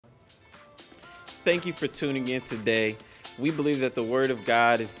Thank you for tuning in today. We believe that the Word of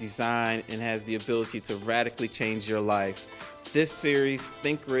God is designed and has the ability to radically change your life. This series,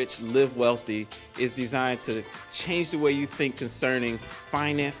 Think Rich, Live Wealthy, is designed to change the way you think concerning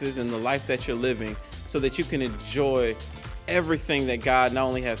finances and the life that you're living so that you can enjoy everything that God not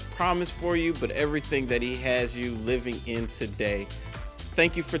only has promised for you, but everything that He has you living in today.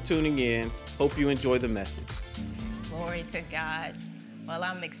 Thank you for tuning in. Hope you enjoy the message. Glory to God. Well,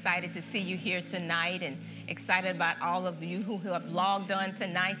 I'm excited to see you here tonight and excited about all of you who have logged on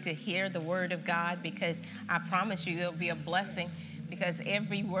tonight to hear the Word of God, because I promise you it'll be a blessing, because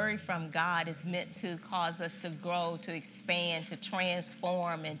every word from God is meant to cause us to grow, to expand, to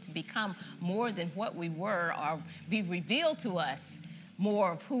transform, and to become more than what we were, or be revealed to us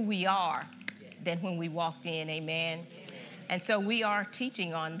more of who we are than when we walked in. Amen. And so we are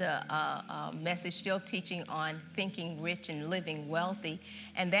teaching on the message, still teaching on thinking rich and living wealthy.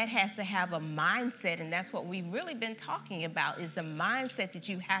 And that has to have a mindset, and that's what we've really been talking about, is the mindset that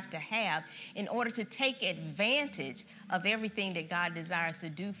you have to have in order to take advantage of everything that God desires to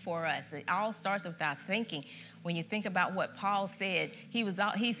do for us. It all starts with our thinking. When you think about what Paul said,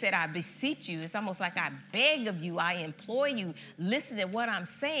 he said, I beseech you. It's almost like I beg of you, I implore you, listen to what I'm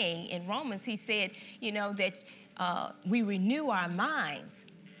saying. In Romans, he said, that we renew our minds.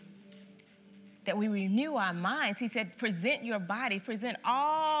 That we renew our minds. He said, present your body, present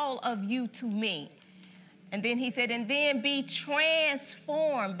all of you to me. And then he said, and then be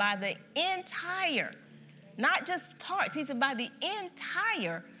transformed by the entire, not just parts, he said, by the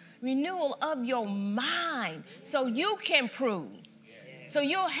entire renewal of your mind, so you can prove. So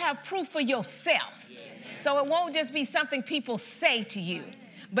you'll have proof for yourself. So it won't just be something people say to you,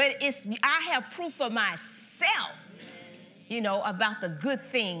 but I have proof for myself, about the good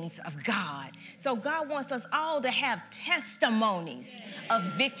things of God. So God wants us all to have testimonies of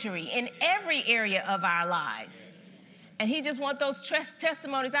victory in every area of our lives. And He just wants those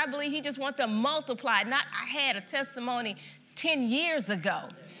testimonies. I believe He just wants them multiplied. I had a testimony 10 years ago.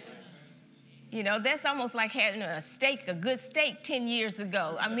 That's almost like having a good steak 10 years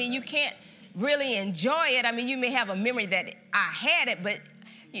ago. I mean, you can't really enjoy it. I mean, you may have a memory that I had it, but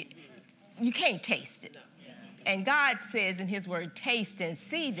you can't taste it. And God says in His word, taste and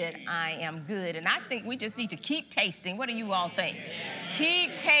see that I am good. And I think we just need to keep tasting. What do you all think?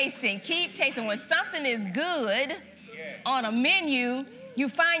 Keep tasting, keep tasting. When something is good on a menu, you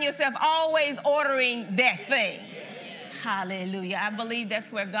find yourself always ordering that thing. Hallelujah. I believe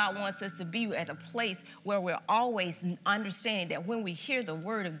that's where God wants us to be, at a place where we're always understanding that when we hear the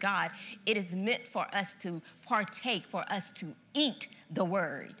Word of God, it is meant for us to partake, for us to eat the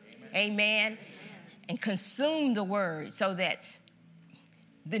Word. Amen. And consume the Word, so that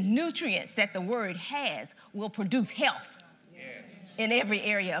the nutrients that the Word has will produce health in every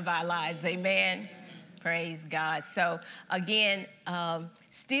area of our lives. Amen. Praise God. So again,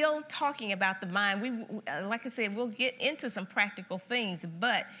 still talking about the mind. We, like I said, we'll get into some practical things,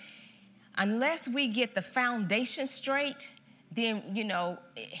 but unless we get the foundation straight, then,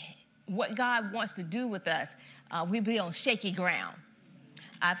 what God wants to do with us, we'll be on shaky ground.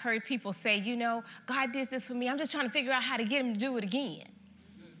 I've heard people say, God did this for me. I'm just trying to figure out how to get Him to do it again.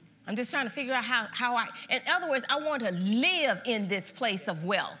 I'm just trying to figure out in other words, I want to live in this place of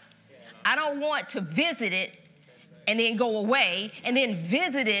wealth. I don't want to visit it and then go away, and then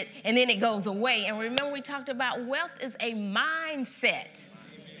visit it and then it goes away. And remember, we talked about wealth is a mindset.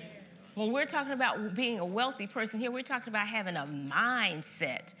 When we're talking about being a wealthy person here, we're talking about having a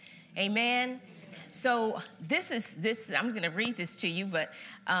mindset. Amen. So this I'm going to read this to you, but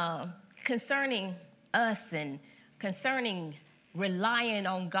concerning us and concerning relying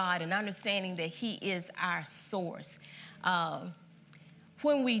on God and understanding that He is our source.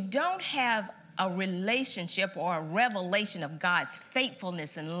 When we don't have a relationship or a revelation of God's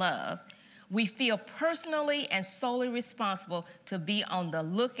faithfulness and love, we feel personally and solely responsible to be on the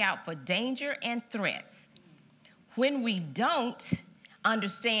lookout for danger and threats. When we don't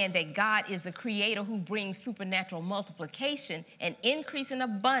understand that God is a creator who brings supernatural multiplication and increase in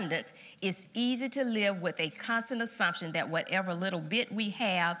abundance, it's easy to live with a constant assumption that whatever little bit we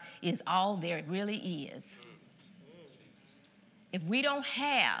have is all there really is. If we don't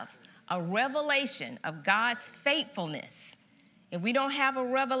have a revelation of God's faithfulness, if we don't have a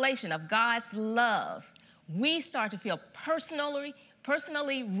revelation of God's love, we start to feel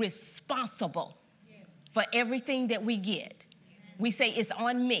personally responsible for everything that we get. We say it's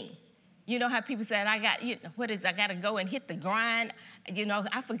on me. You know how people say, I got to go and hit the grind.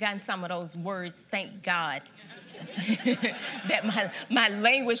 I've forgotten some of those words, thank God. that my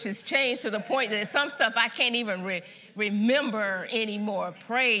language has changed to the point that some stuff I can't even remember anymore.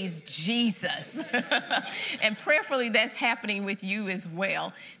 Praise Jesus. And prayerfully, that's happening with you as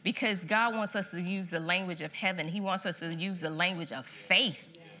well, because God wants us to use the language of heaven. He wants us to use the language of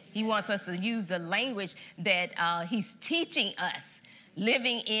faith. He wants us to use the language that he's teaching us,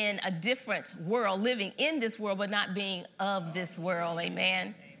 living in a different world, living in this world, but not being of this world.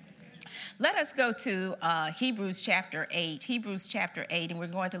 Amen. Let us go to Hebrews chapter 8. Hebrews chapter 8, and we're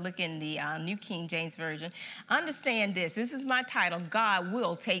going to look in the New King James Version. Understand this. This is my title, God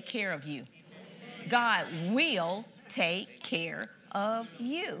Will Take Care of You. God will take care of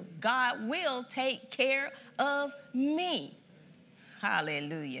you. God will take care of me.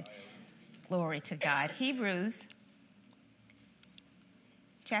 Hallelujah. Glory to God. Hebrews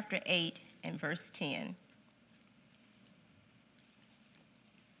chapter 8 and verse 10.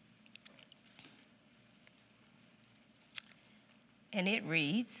 And it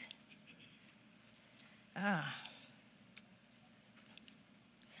reads,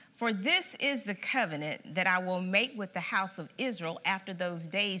 for this is the covenant that I will make with the house of Israel after those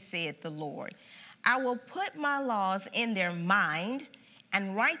days, saith the Lord. I will put my laws in their mind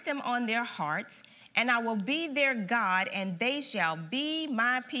and write them on their hearts, and I will be their God, and they shall be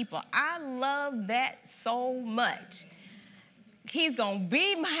my people. I love that so much. He's going to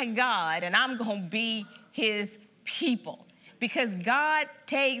be my God, and I'm going to be his people, because God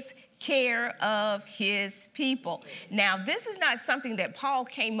takes care of his people. Now, this is not something that Paul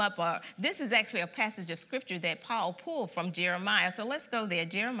came up with. This is actually a passage of scripture that Paul pulled from Jeremiah. So let's go there.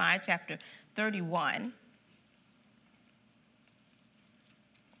 Jeremiah chapter 31.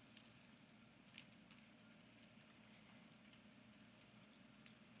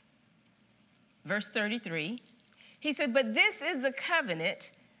 Verse 33. He said, but this is the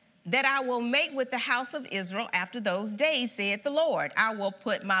covenant that I will make with the house of Israel after those days, saith the Lord. I will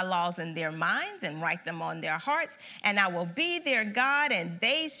put my laws in their minds and write them on their hearts, and I will be their God, and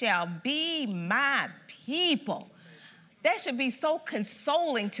they shall be my people. That should be so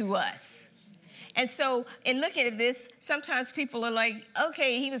consoling to us. And so in looking at this, sometimes people are like,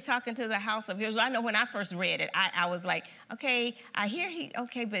 okay, he was talking to the house of Israel. I know when I first read it, I was like, okay, I hear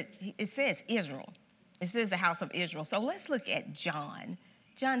but it says Israel. It says the house of Israel. So let's look at John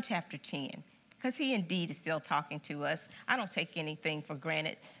chapter 10, because he indeed is still talking to us. I don't take anything for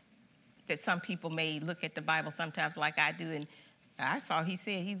granted that some people may look at the Bible sometimes like I do, and I saw he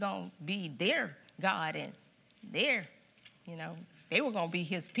said he's going to be their God, and they were going to be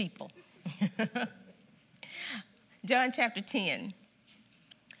his people. John chapter 10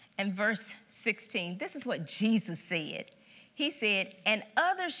 and verse 16, this is what Jesus said. He said, and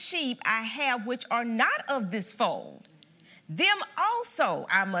other sheep I have which are not of this fold. Them also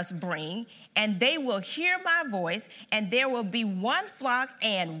I must bring, and they will hear my voice, and there will be one flock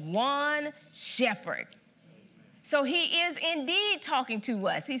and one shepherd. So he is indeed talking to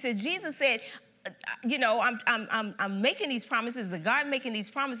us. He said, Jesus said, I'm making these promises, God making these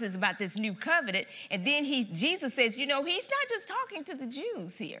promises about this new covenant, and then Jesus says, he's not just talking to the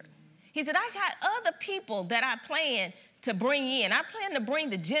Jews here. He said, I got other people that I plan to bring in. I plan to bring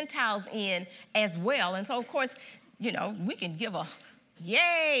the Gentiles in as well. And so, of course, we can give a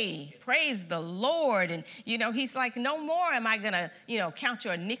yay, praise the Lord. And, he's like, no more am I going to, count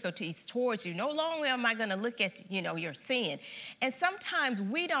your iniquities towards you. No longer am I going to look at, your sin. And sometimes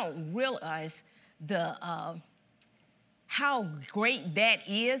we don't realize how great that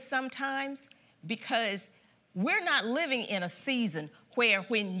is sometimes, because we're not living in a season where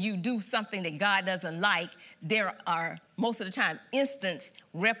when you do something that God doesn't like, there are most of the time instant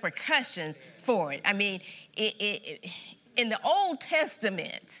repercussions for it. I mean, in the Old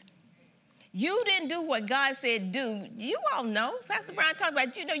Testament, you didn't do what God said do. You all know, Pastor Brian talked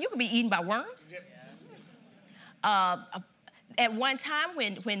about, you could be eaten by worms. At one time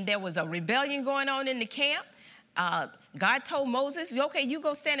when there was a rebellion going on in the camp, God told Moses, okay, you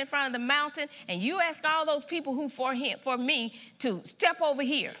go stand in front of the mountain and you ask all those people who for me to step over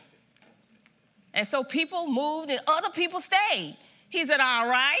here. And so people moved and other people stayed. He said, all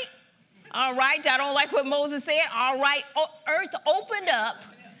right, y'all don't like what Moses said? All right, earth opened up,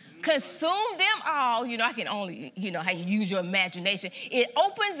 consumed them all. I can only, how you use your imagination. It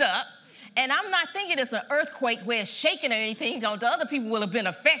opens up. And I'm not thinking it's an earthquake where it's shaking or anything. The other people will have been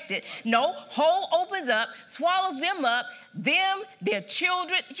affected. No, hole opens up, swallows them up, them, their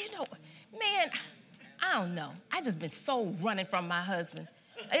children. Man, I don't know. I just been so running from my husband.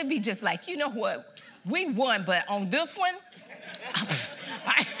 It'd be just like, what? We won, but on this one,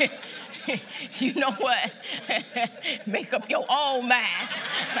 You know what? Make up your own mind.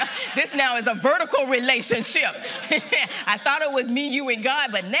 This now is a vertical relationship. I thought it was me, you, and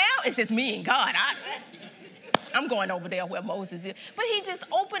God, but now it's just me and God. I'm going over there where Moses is. But he just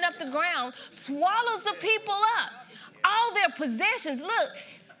opened up the ground, swallows the people up. All their possessions, look,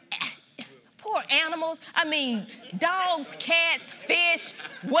 poor animals. I mean, dogs, cats, fish,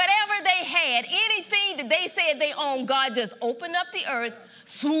 whatever they had, anything that they said they owned, God just opened up the earth,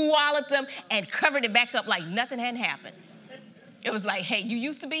 swallowed them, and covered it back up like nothing had happened. It was like, hey, you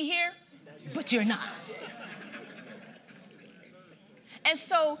used to be here, but you're not. And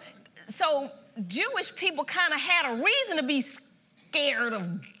so Jewish people kind of had a reason to be scared of.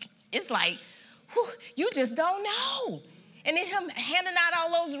 It's like, whew, you just don't know. And then him handing out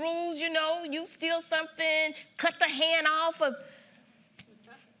all those rules, you know, you steal something, cut the hand off of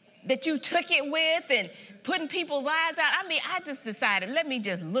that you took it with, and putting people's eyes out. I mean, I just decided, let me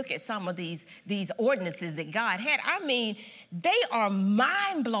just look at some of these ordinances that God had. I mean, they are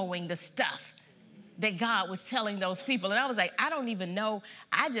mind-blowing, the stuff that God was telling those people. And I was like, I don't even know.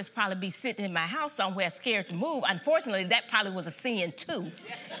 I'd just probably be sitting in my house somewhere scared to move. Unfortunately, that probably was a sin too.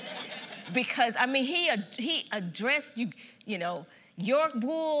 Because, I mean, he addressed, you know, your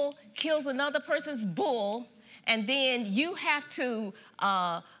bull kills another person's bull, and then you have to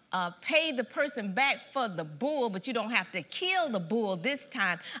pay the person back for the bull, but you don't have to kill the bull this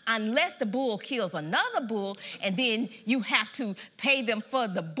time unless the bull kills another bull, and then you have to pay them for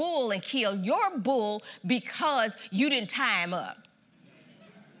the bull and kill your bull because you didn't tie him up.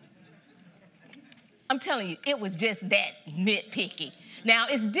 I'm telling you, it was just that nitpicky. Now,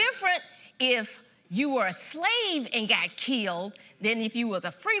 it's different if you were a slave and got killed than if you was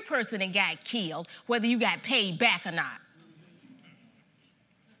a free person and got killed, whether you got paid back or not.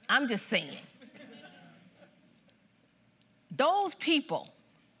 I'm just saying. Those people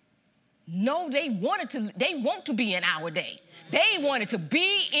know they want to be in our day. They wanted to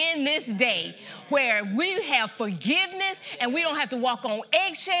be in this day where we have forgiveness and we don't have to walk on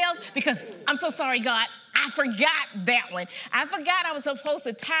eggshells because, I'm so sorry, God, I forgot that one. I forgot I was supposed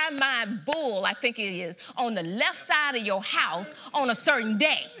to tie my bull, I think it is, on the left side of your house on a certain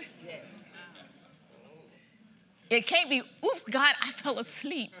day. It can't be, oops, God, I fell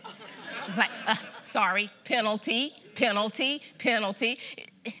asleep. It's like, sorry, penalty, penalty, penalty.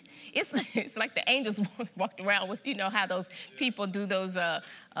 It's like the angels walked around with, you know, how those people do those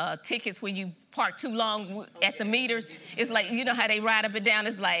tickets when you park too long at the meters. It's like, you know how they ride up and down.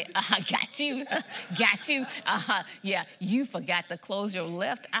 It's like, got you, got you. Yeah, you forgot to close your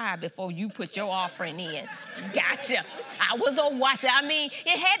left eye before you put your offering in. Gotcha. I was on watch. I mean,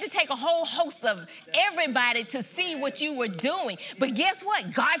 it had to take a whole host of everybody to see what you were doing. But guess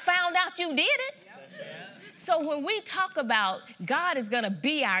what? God found out you did it. So when we talk about God is going to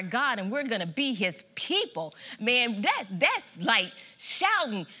be our God and we're going to be his people, man, that's like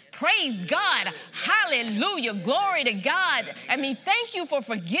shouting, praise God, hallelujah, glory to God. I mean, thank you for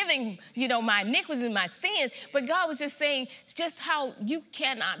forgiving, you know, my iniquities and my sins. But God was just saying just how you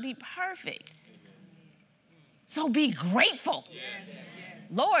cannot be perfect. So be grateful. Yes.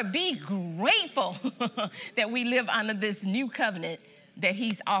 Lord, be grateful that we live under this new covenant that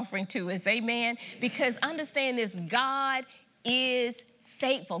he's offering to us, amen? Because understand this, God is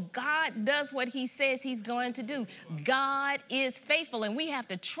faithful. God does what he says he's going to do. God is faithful, and we have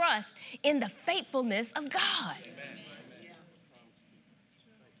to trust in the faithfulness of God.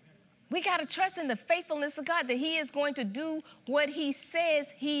 We got to trust in the faithfulness of God that he is going to do what he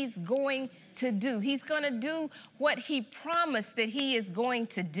says he's going to do. He's going to do what he promised that he is going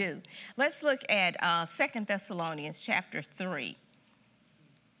to do. Let's look at 2 Thessalonians chapter 3.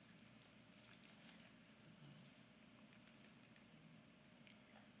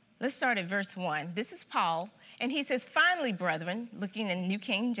 Let's start at verse 1. This is Paul, and he says, finally, brethren, looking in New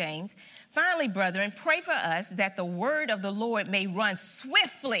King James, finally, brethren, pray for us that the word of the Lord may run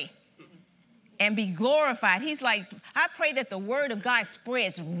swiftly and be glorified. He's like, I pray that the word of God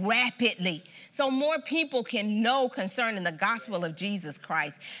spreads rapidly so more people can know concerning the gospel of Jesus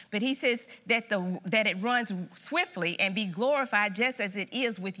Christ. But he says that it runs swiftly and be glorified just as it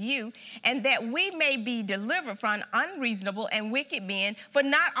is with you, and that we may be delivered from unreasonable and wicked men, for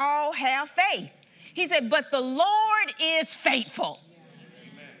not all have faith. He said, but the Lord is faithful.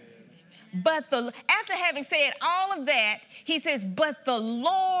 But after having said all of that, he says, but the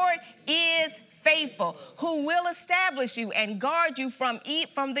Lord is faithful, who will establish you and guard you from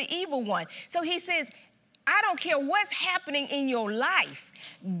the evil one. So he says, I don't care what's happening in your life,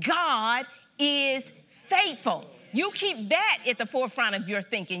 God is faithful. You keep that at the forefront of your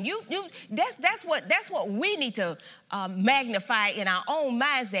thinking. That's what we need to magnify in our own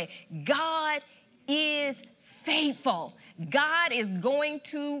minds, that God is faithful. God is going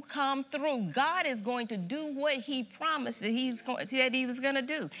to come through. God is going to do what he promised that he was going to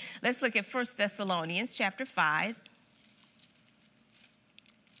do. Let's look at 1 Thessalonians chapter 5.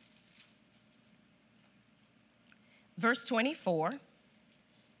 Verse 24.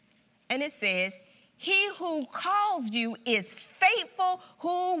 And it says, he who calls you is faithful,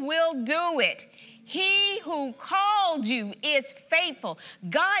 who will do it. He who called you is faithful.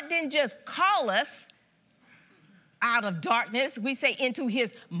 God didn't just call us out of darkness, we say into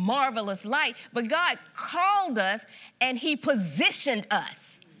his marvelous light, but God called us and he positioned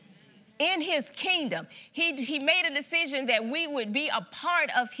us in his kingdom. He made a decision that we would be a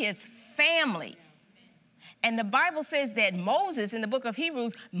part of his family. And the Bible says that Moses, in the book of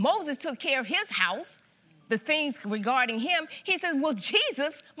Hebrews, Moses took care of his house, the things regarding him. He says, well,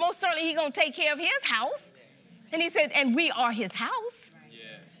 Jesus, most certainly he's going to take care of his house. And he said, and we are his house.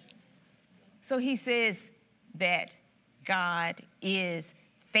 Yes. So he says that God is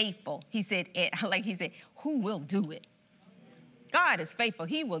faithful. He said, who will do it? God is faithful.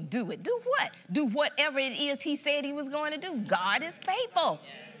 He will do it. Do what? Do whatever it is he said he was going to do. God is faithful.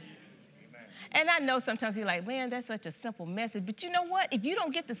 Yes. And I know sometimes you're like, man, that's such a simple message. But you know what? If you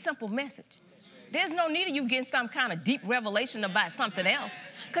don't get the simple message, there's no need of you getting some kind of deep revelation about something else,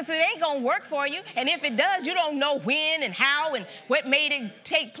 because it ain't going to work for you. And if it does, you don't know when and how and what made it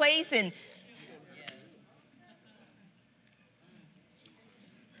take place. And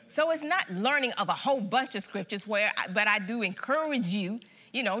so it's not learning of a whole bunch of scriptures, but I do encourage you,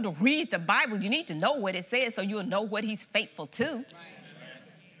 to read the Bible. You need to know what it says so you'll know what he's faithful to.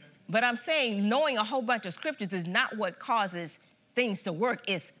 But I'm saying knowing a whole bunch of scriptures is not what causes things to work.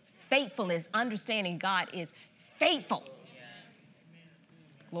 It's faithfulness, understanding God is faithful.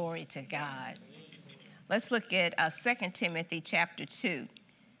 Glory to God. Let's look at 2 Timothy chapter 2.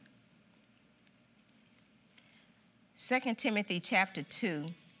 2 Timothy chapter 2.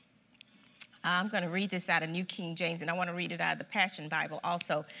 I'm going to read this out of New King James, and I want to read it out of the Passion Bible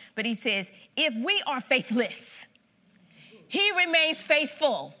also. But he says, if we are faithless, he remains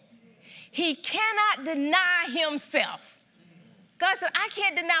faithful. He cannot deny himself. God said, I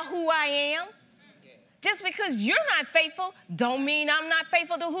can't deny who I am. Just because you're not faithful don't mean I'm not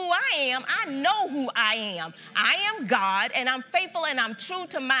faithful to who I am. I know who I am. I am God, and I'm faithful, and I'm true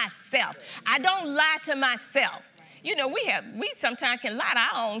to myself. I don't lie to myself. We sometimes can lie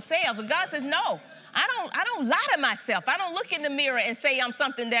to our own selves, but God says, no, I don't lie to myself. I don't look in the mirror and say I'm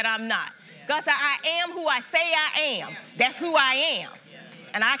something that I'm not. God said, I am who I say I am. That's who I am.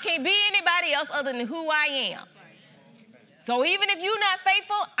 And I can't be anybody else other than who I am. So even if you're not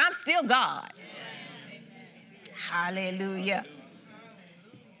faithful, I'm still God. Hallelujah.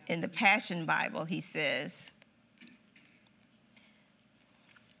 In the Passion Bible, he says,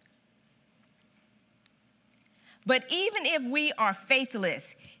 but even if we are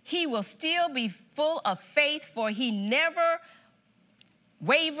faithless, he will still be full of faith, for he never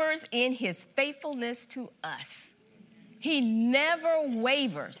wavers in his faithfulness to us. He never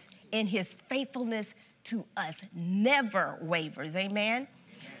wavers in his faithfulness to us. Never wavers. Amen?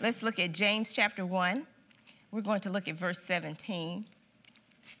 Let's look at James chapter 1. We're going to look at verse 17.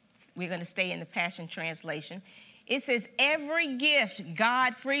 We're going to stay in the Passion Translation. It says, every gift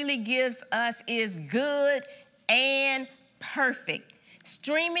God freely gives us is good and perfect,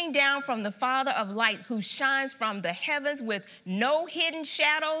 streaming down from the Father of light, who shines from the heavens with no hidden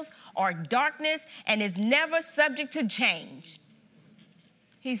shadows or darkness and is never subject to change.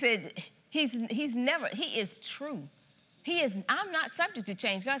 He said, he is true. I'm not subject to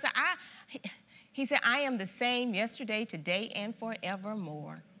change. God said, he said, I am the same yesterday, today, and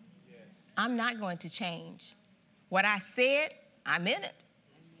forevermore. Yes. I'm not going to change. What I said, I'm in it.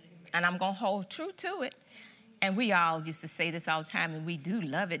 And I'm going to hold true to it. And we all used to say this all the time, and we do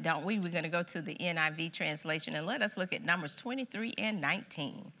love it, don't we? We're going to go to the NIV translation, and let us look at Numbers 23 and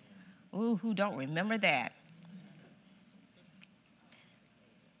 19. Ooh, who don't remember that?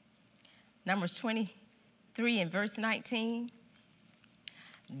 Numbers 23 and verse 19.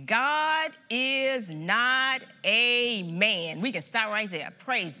 God is not a man. We can start right there.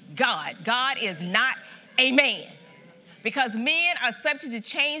 Praise God. God is not a man. Because men are subject to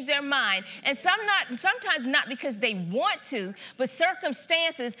change their mind. And sometimes not because they want to, but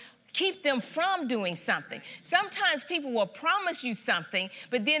circumstances keep them from doing something. Sometimes people will promise you something,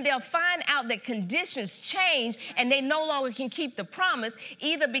 but then they'll find out that conditions change and they no longer can keep the promise,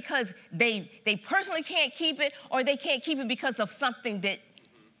 either because they personally can't keep it, or they can't keep it because of something that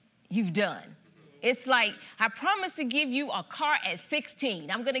you've done. It's like, I promised to give you a car at 16.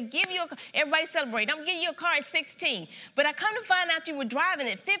 I'm going to give you everybody celebrate. I'm going to give you a car at 16. But I come to find out you were driving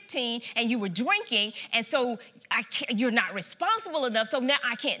at 15 and you were drinking, and so you're not responsible enough, so now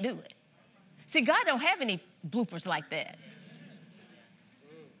I can't do it. See, God don't have any bloopers like that.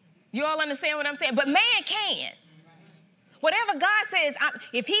 You all understand what I'm saying? But man can. Whatever God says,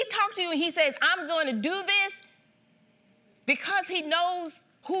 if he talks to you and he says, I'm going to do this, because he knows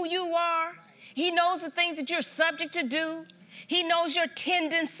who you are, he knows the things that you're subject to do. He knows your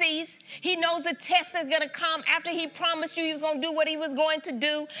tendencies. He knows the test that's going to come after he promised you he was going to do what he was going to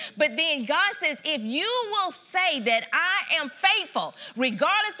do. But then God says, if you will say that I am faithful,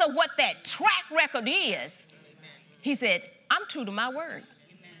 regardless of what that track record is, he said, I'm true to my word.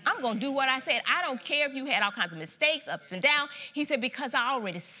 I'm going to do what I said. I don't care if you had all kinds of mistakes, ups and downs. He said, because I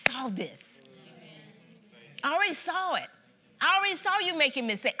already saw this. I already saw it. I already saw you making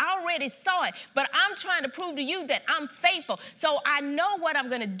mistakes. I already saw it. But I'm trying to prove to you that I'm faithful. So I know what I'm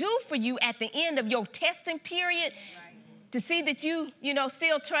going to do for you at the end of your testing period to see that you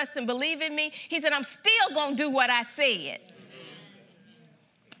still trust and believe in me. He said, I'm still going to do what I said.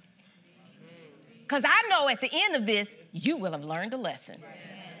 Because I know at the end of this, you will have learned a lesson.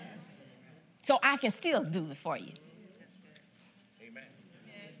 So I can still do it for you. Amen.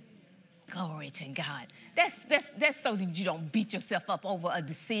 Glory to God. That's so that you don't beat yourself up over a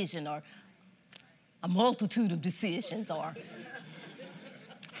decision or a multitude of decisions or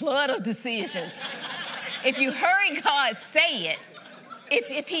flood of decisions. If you heard God say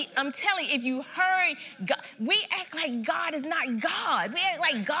it, I'm telling you, if you heard God, we act like God is not God. We act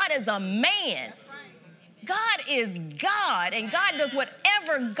like God is a man. God is God, and God does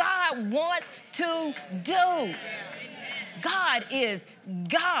whatever God wants to do. God is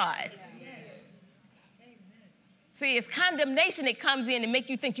God. See, it's condemnation that comes in and make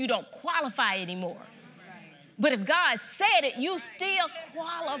you think you don't qualify anymore. But if God said it, you still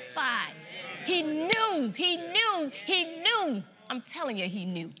qualify. He knew. I'm telling you, he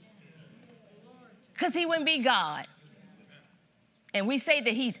knew. Because he wouldn't be God. And we say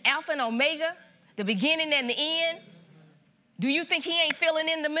that he's Alpha and Omega, the beginning and the end. Do you think he ain't filling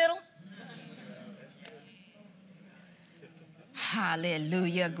in the middle?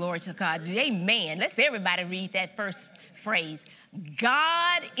 Hallelujah, glory to God. Amen. Let's everybody read that first phrase.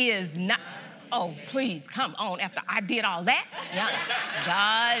 God is not, oh, please, come on, after I did all that. Yeah.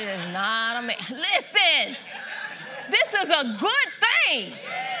 God is not a man. Listen, this is a good thing.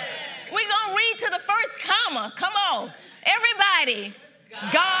 We're going to read to the first comma. Come on, everybody.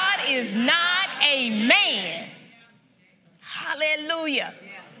 God is not a man. Hallelujah.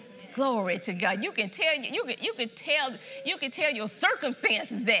 Glory to God. You can tell your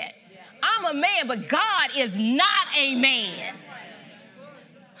circumstances that I'm a man, but God is not a man.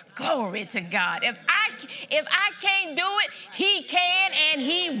 Glory to God. If I can't do it, he can and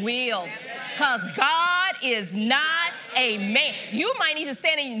he will. Because God is not a man. You might need to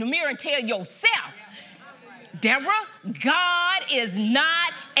stand in the mirror and tell yourself, Deborah, God is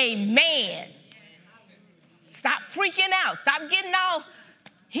not a man. Stop freaking out. Stop getting all,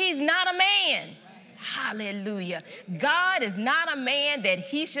 he's not a man. Hallelujah. God is not a man that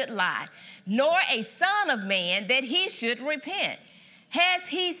he should lie, nor a son of man that he should repent. Has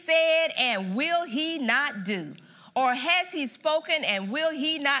he said and will he not do? Or has he spoken and will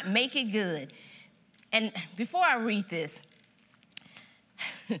he not make it good? And before I read this,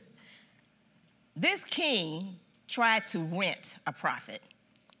 this king tried to rent a prophet,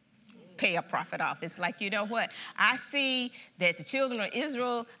 pay a prophet off. It's like, you know what? I see that the children of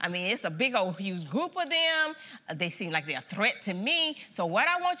Israel, it's a big old huge group of them. They seem like they're a threat to me. So what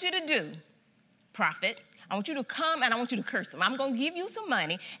I want you to do, prophet, I want you to come and I want you to curse them. I'm going to give you some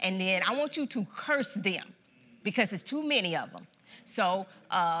money, and then I want you to curse them because there's too many of them. So,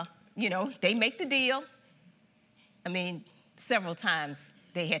 they make the deal. Several times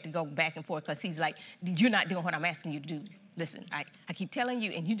they had to go back and forth because he's like, you're not doing what I'm asking you to do. Listen, I keep telling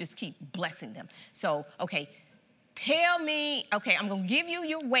you, and you just keep blessing them. So, tell me, I'm going to give you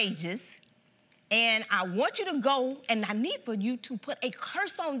your wages, and I want you to go, and I need for you to put a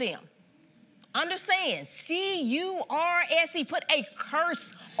curse on them. Understand, C-U-R-S-E, put a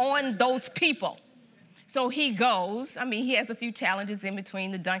curse on those people. So he goes. He has a few challenges in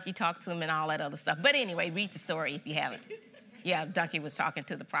between. The donkey talks to him and all that other stuff. But anyway, read the story if you haven't. Yeah, the donkey was talking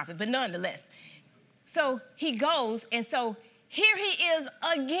to the prophet, but nonetheless. So he goes, and so here he is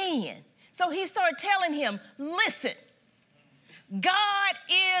again. So he started telling him, listen, God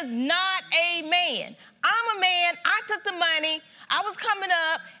is not a man. I'm a man. I took the money. I was coming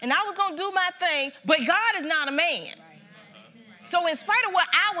up, and I was going to do my thing, but God is not a man. So in spite of what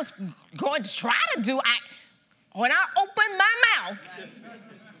I was going to try to do, when I opened my mouth,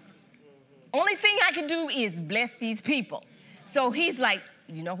 only thing I could do is bless these people. So he's like,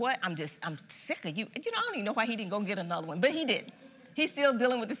 you know what? I'm sick of you. You know, I don't even know why he didn't go get another one, but he didn't. He's still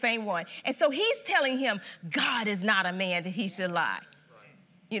dealing with the same one. And so he's telling him, God is not a man that he should lie.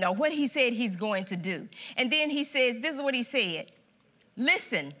 You know, what he said he's going to do. And then he says, this is what he said.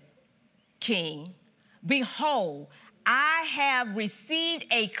 Listen, King, behold, I have received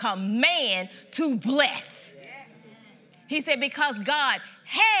a command to bless. He said, because God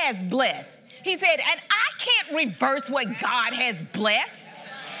has blessed. He said, and I can't reverse what God has blessed.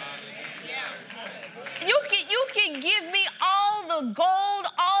 You can give me all the gold,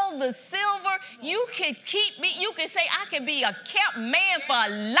 all the silver. You can keep me. You can say I can be a kept man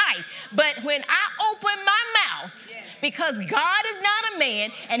for life. But when I open my mouth, because God is not a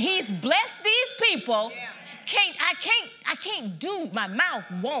man and he's blessed these people, I can't do, my mouth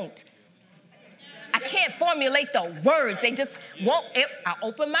won't. I can't formulate the words. They just won't. I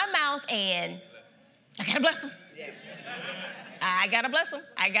open my mouth and I gotta bless them. I gotta bless them.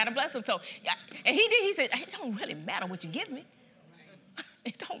 I gotta bless them. So, and he did. He said, it don't really matter what you give me.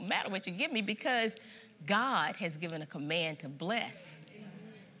 It don't matter what you give me because God has given a command to bless.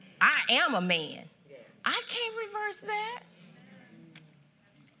 I am a man. I can't reverse that.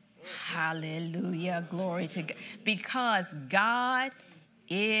 Hallelujah. Glory to God. Because God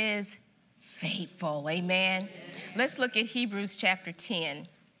is faithful. Amen. Let's look at Hebrews chapter 10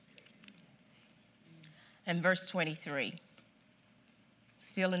 and verse 23.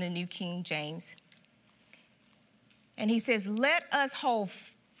 Still in the New King James. And he says, let us hold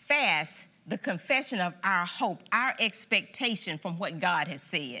fast the confession of our hope, our expectation from what God has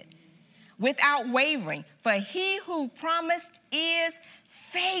said, without wavering. For he who promised is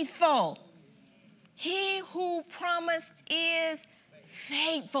faithful. He who promised is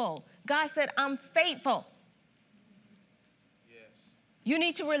faithful. God said, I'm faithful. Yes. You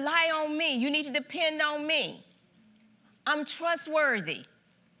need to rely on me. You need to depend on me. I'm trustworthy.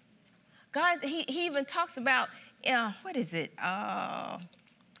 God, he even talks about, what is it? I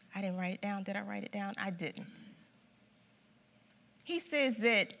didn't write it down. Did I write it down? I didn't. He says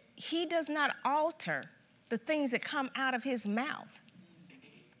that he does not alter the things that come out of his mouth.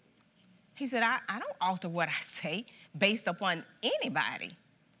 He said, I don't alter what I say based upon anybody.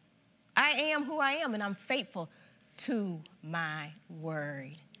 I am who I am, and I'm faithful to my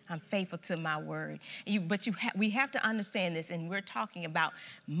word. I'm faithful to my word. We have to understand this, and we're talking about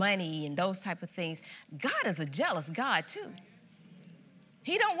money and those type of things. God is a jealous God, too.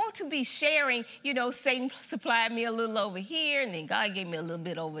 He don't want to be sharing, Satan supplied me a little over here, and then God gave me a little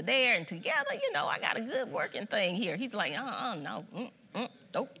bit over there, and together, I got a good working thing here. He's like, no,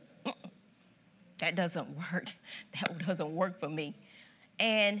 nope. That doesn't work. That doesn't work for me.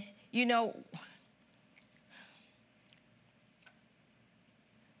 And,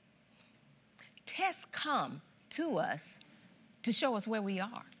 tests come to us to show us where we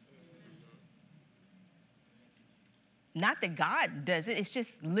are. Not that God does it, it's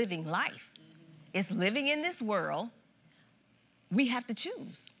just living life. It's living in this world. We have to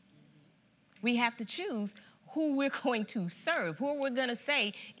choose. We have to choose who we're going to serve, who we're going to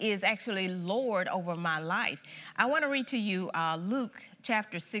say is actually Lord over my life. I want to read to you Luke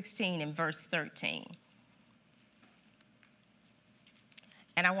chapter 16 and verse 13.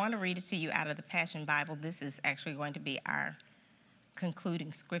 And I want to read it to you out of the Passion Bible. This is actually going to be our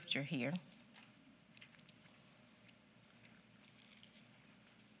concluding scripture here.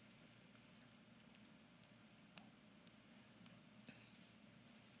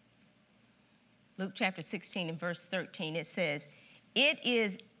 Luke chapter 16 and verse 13, it says, it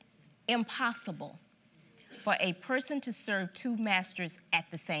is impossible for a person to serve two masters at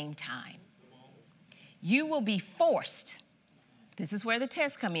the same time. You will be forced. This is where the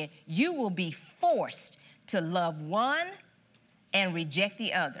tests come in. You will be forced to love one and reject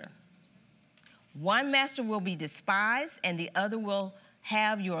the other. One master will be despised and the other will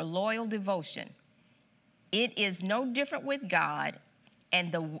have your loyal devotion. It is no different with God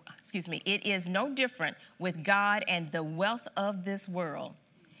it is no different with God and the wealth of this world.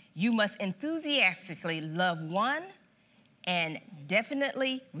 You must enthusiastically love one and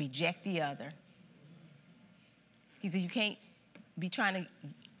definitely reject the other. He said you can't be trying to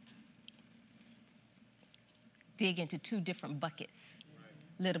dig into two different buckets.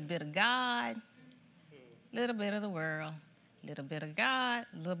 Little bit of God, little bit of the world. Little bit of God,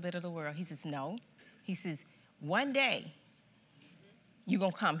 little bit of the world. He says, no. He says, one day, you're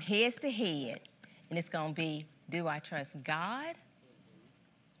going to come heads to head, and it's going to be, do I trust God?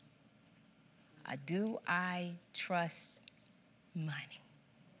 Or do I trust money.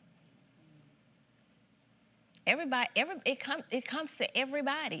 Everybody, it comes to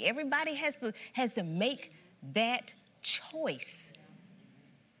everybody. Everybody has to make that choice.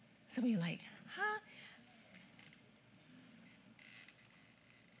 Some of you are like, huh?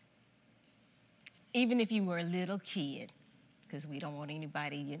 Even if you were a little kid, because we don't want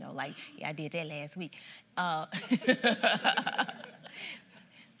anybody, like, yeah, I did that last week.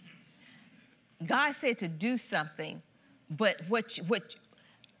 God said to do something, but what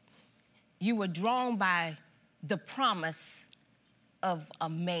you were drawn by the promise of a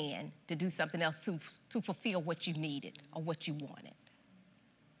man to do something else to fulfill what you needed or what you wanted.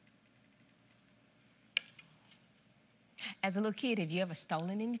 As a little kid, have you ever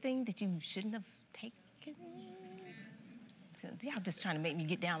stolen anything that you shouldn't have taken? Y'all just trying to make me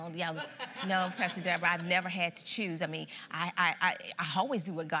get down on y'all. No, Pastor Deborah, I've never had to choose. I mean, I always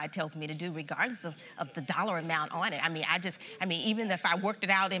do what God tells me to do, regardless of the dollar amount on it. I mean, even if I worked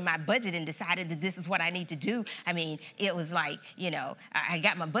it out in my budget and decided that this is what I need to do, I mean, it was like, I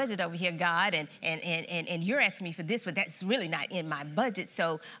got my budget over here, God, and you're asking me for this, but that's really not in my budget.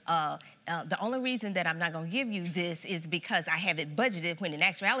 So the only reason that I'm not going to give you this is because I have it budgeted, when in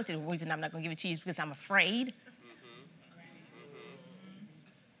actuality, the reason I'm not going to give it to you is because I'm afraid.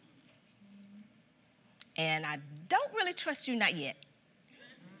 And I don't really trust you, not yet.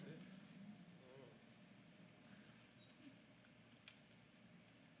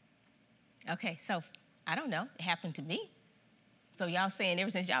 Okay, so I don't know. It happened to me. So y'all saying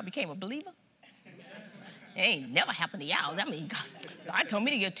ever since y'all became a believer? It ain't never happened to y'all. I mean, God told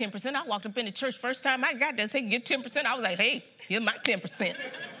me to give 10%. I walked up in the church first time I got there, say give 10%. I was like, hey, here's my 10%.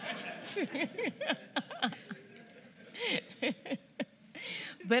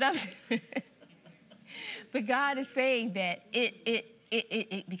 But God is saying that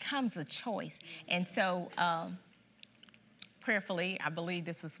it becomes a choice. And so prayerfully, I believe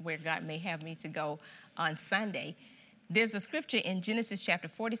this is where God may have me to go on Sunday. There's a scripture in Genesis chapter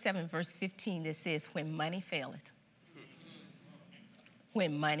 47, verse 15 that says, when money faileth.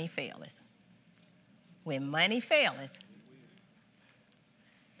 When money faileth. When money faileth,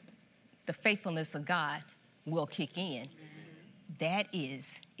 the faithfulness of God will kick in. That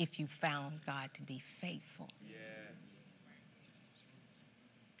is, if you found God to be faithful. Yes.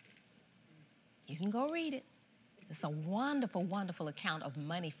 You can go read it. It's a wonderful, wonderful account of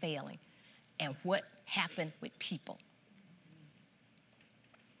money failing and what happened with people.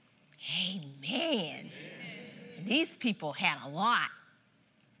 Amen. And these people had a lot,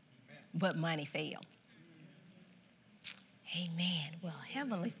 but money failed. Amen. Well,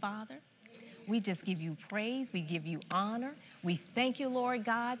 Heavenly Father, we just give you praise. We give you honor. We thank you, Lord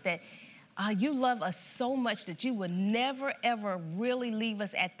God, that you love us so much that you would never, ever really leave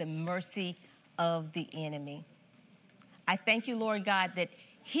us at the mercy of the enemy. I thank you, Lord God, that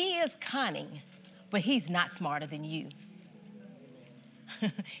he is cunning, but he's not smarter than you.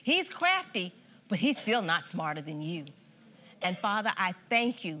 He's crafty, but he's still not smarter than you. And Father, I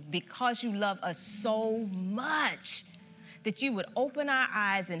thank you because you love us so much that you would open our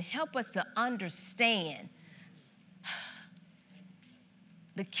eyes and help us to understand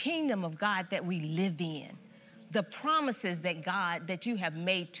the kingdom of God that we live in, the promises that God, that you have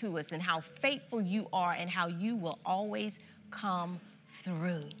made to us, and how faithful you are and how you will always come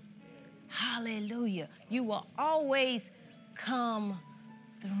through. Hallelujah. You will always come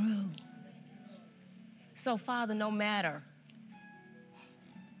through. So, Father, no matter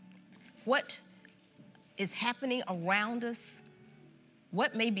what is happening around us,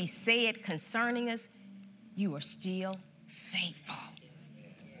 what may be said concerning us, you are still faithful.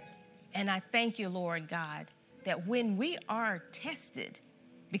 And I thank you, Lord God, that when we are tested,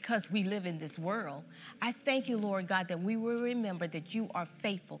 because we live in this world, I thank you, Lord God, that we will remember that you are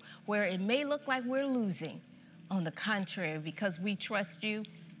faithful. Where it may look like we're losing, on the contrary, because we trust you,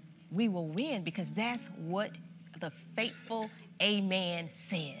 we will win, because that's what the faithful amen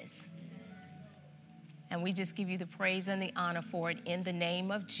says. And we just give you the praise and the honor for it in the name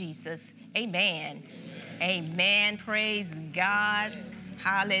of Jesus. Amen. Amen. Amen. Praise God.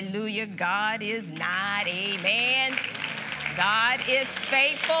 Hallelujah. God is not. Amen. God is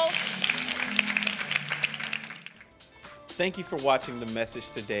faithful. Thank you for watching the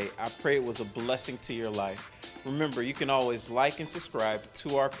message today. I pray it was a blessing to your life. Remember, you can always like and subscribe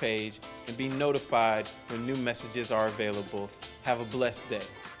to our page and be notified when new messages are available. Have a blessed day.